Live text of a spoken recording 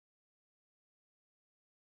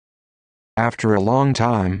After a long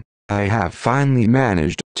time, I have finally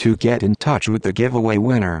managed to get in touch with the giveaway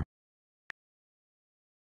winner.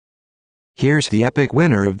 Here's the epic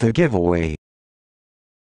winner of the giveaway.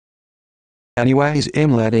 Anyways,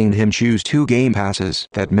 I'm letting him choose 2 game passes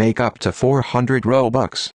that make up to 400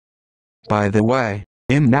 Robux. By the way,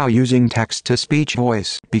 I'm now using text-to-speech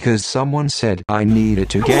voice because someone said I needed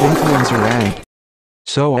to get influencer rank.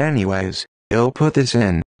 So anyways, I'll put this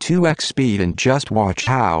in 2x speed and just watch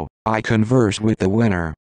how I converse with the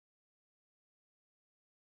winner.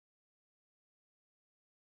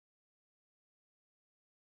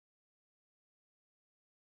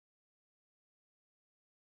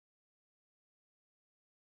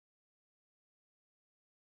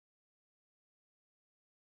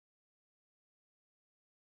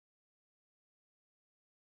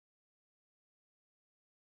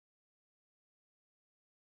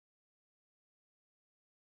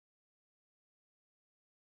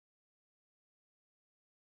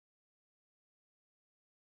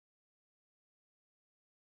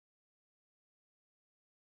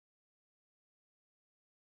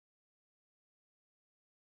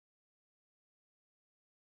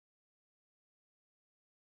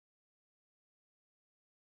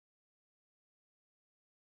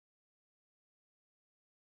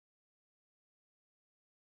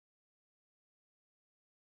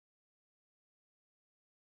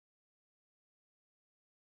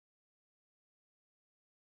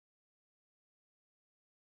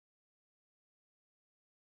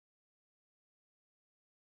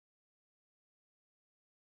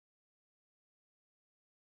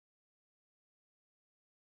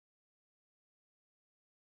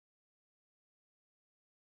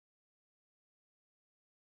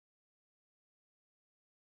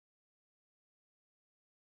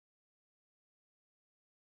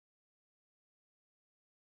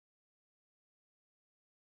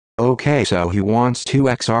 Okay, so he wants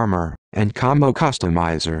 2x armor and combo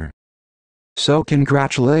customizer. So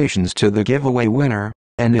congratulations to the giveaway winner,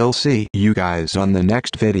 and I'll see you guys on the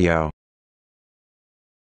next video.